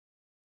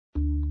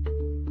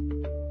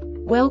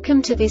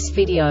Welcome to this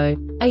video.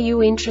 Are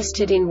you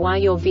interested in why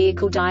your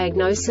vehicle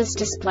diagnosis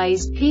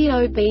displays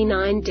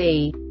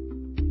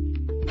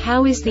P0B9D?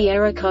 How is the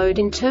error code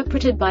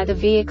interpreted by the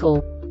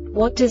vehicle?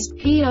 What does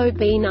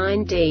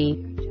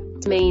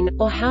P0B9D mean,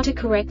 or how to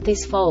correct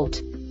this fault?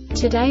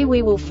 Today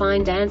we will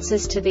find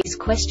answers to these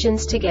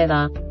questions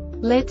together.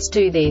 Let's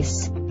do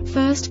this.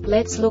 First,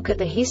 let's look at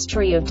the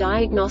history of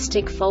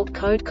diagnostic fault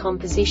code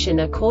composition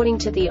according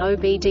to the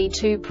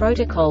OBD2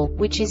 protocol,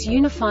 which is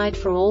unified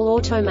for all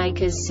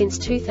automakers since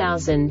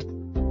 2000.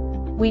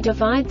 We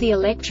divide the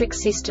electric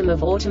system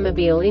of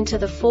automobile into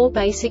the four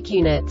basic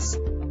units: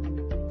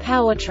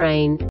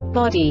 powertrain,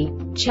 body,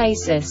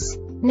 chassis,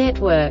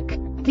 network.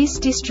 This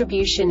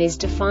distribution is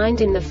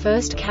defined in the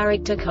first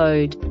character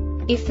code.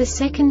 If the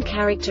second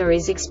character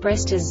is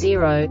expressed as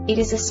 0, it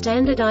is a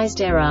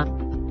standardized error.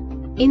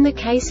 In the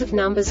case of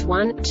numbers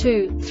 1,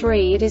 2,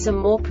 3, it is a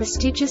more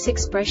prestigious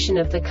expression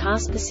of the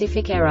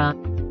car-specific error.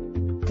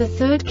 The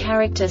third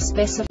character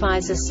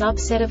specifies a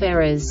subset of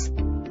errors.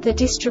 The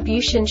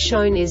distribution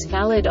shown is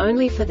valid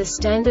only for the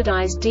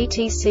standardized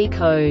DTC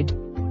code.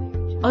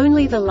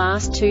 Only the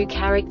last two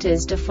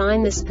characters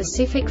define the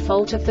specific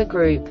fault of the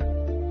group.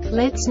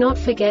 Let's not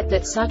forget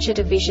that such a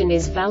division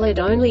is valid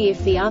only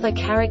if the other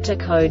character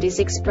code is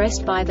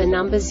expressed by the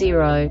number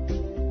 0.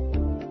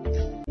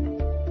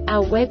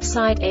 Our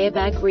website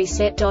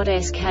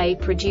airbagreset.sk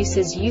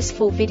produces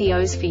useful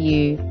videos for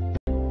you.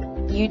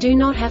 You do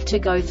not have to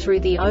go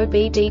through the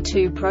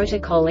OBD2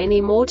 protocol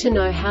anymore to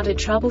know how to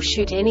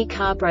troubleshoot any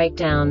car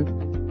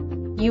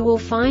breakdown. You will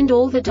find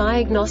all the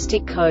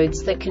diagnostic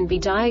codes that can be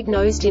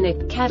diagnosed in a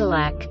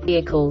Cadillac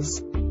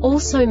vehicles.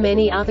 Also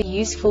many other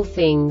useful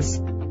things.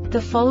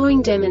 The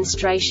following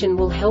demonstration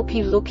will help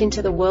you look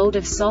into the world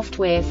of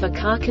software for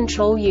car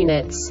control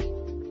units.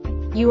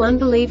 You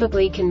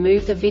unbelievably can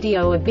move the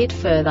video a bit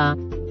further.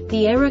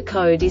 The error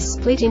code is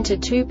split into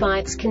 2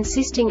 bytes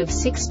consisting of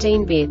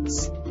 16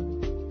 bits.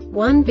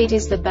 1 bit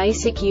is the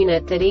basic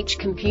unit that each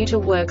computer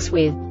works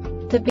with.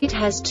 The bit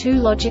has 2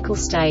 logical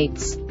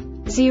states: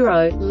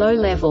 0, low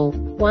level,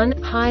 1,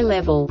 high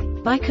level.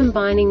 By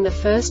combining the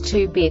first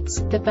 2 bits,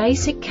 the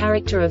basic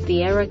character of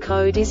the error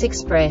code is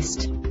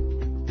expressed.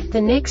 The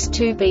next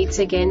 2 beats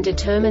again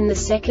determine the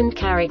second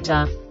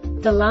character.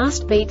 The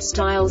last beat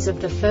styles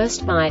of the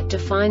first byte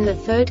define the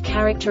third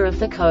character of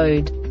the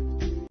code.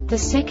 The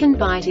second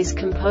byte is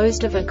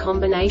composed of a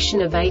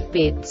combination of 8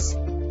 bits.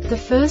 The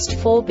first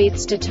 4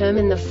 bits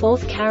determine the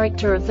fourth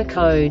character of the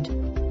code.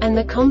 And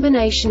the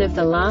combination of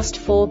the last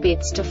 4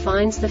 bits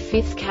defines the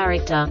fifth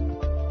character.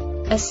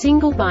 A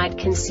single byte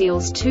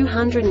conceals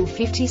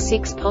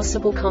 256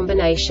 possible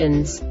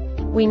combinations.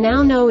 We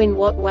now know in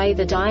what way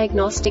the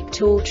diagnostic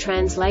tool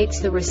translates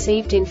the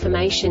received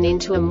information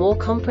into a more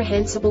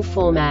comprehensible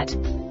format.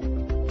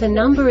 The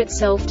number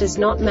itself does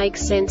not make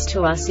sense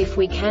to us if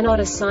we cannot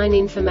assign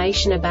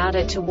information about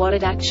it to what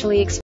it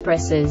actually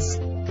expresses.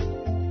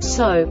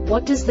 So,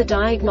 what does the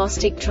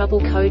Diagnostic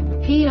Trouble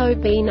Code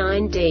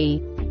P0B9D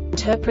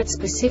interpret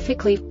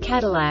specifically for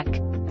Cadillac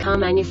car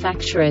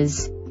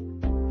manufacturers?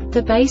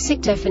 The basic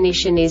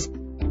definition is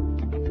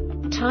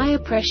tire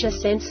pressure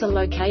sensor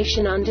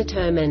location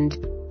undetermined.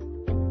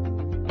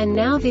 And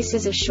now this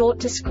is a short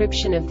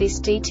description of this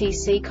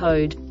DTC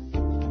code.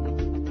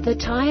 The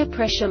tire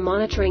pressure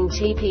monitoring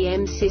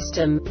TPM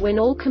system, when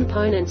all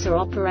components are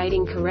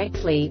operating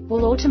correctly,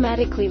 will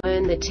automatically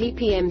learn the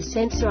TPM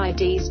Sensor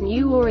IDs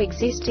new or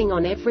existing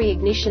on every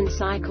ignition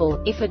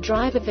cycle. If a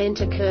drive event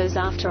occurs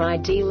after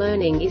ID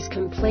learning is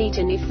complete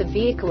and if the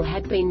vehicle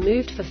had been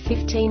moved for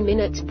 15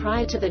 minutes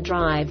prior to the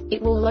drive,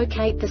 it will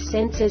locate the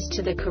sensors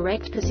to the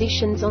correct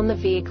positions on the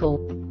vehicle.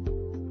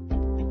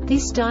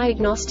 This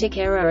diagnostic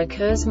error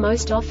occurs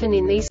most often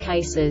in these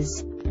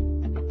cases: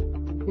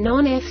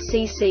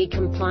 non-FCC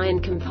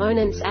compliant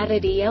components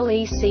added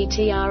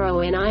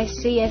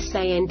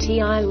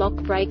ELECTRONICSANTI lock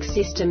brake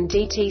system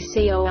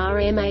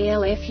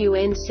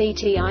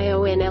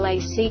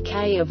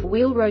DTCORMALFUNCTIONLACK of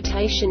wheel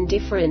rotation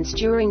difference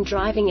during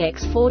driving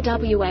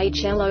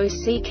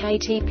X4WHLOCK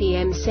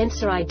TPM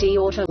Sensor ID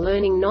auto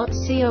learning not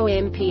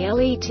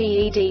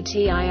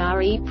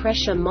COMPLETEDTIRE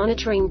pressure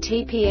monitoring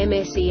TPM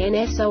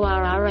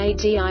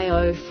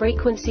SENSORRADIO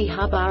frequency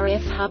hub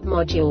RF hub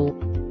module.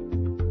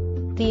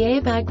 The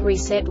Airbag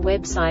Reset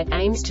website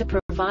aims to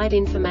provide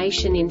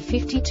information in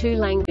 52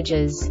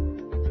 languages.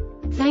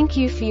 Thank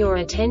you for your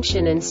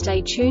attention and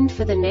stay tuned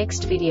for the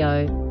next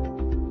video.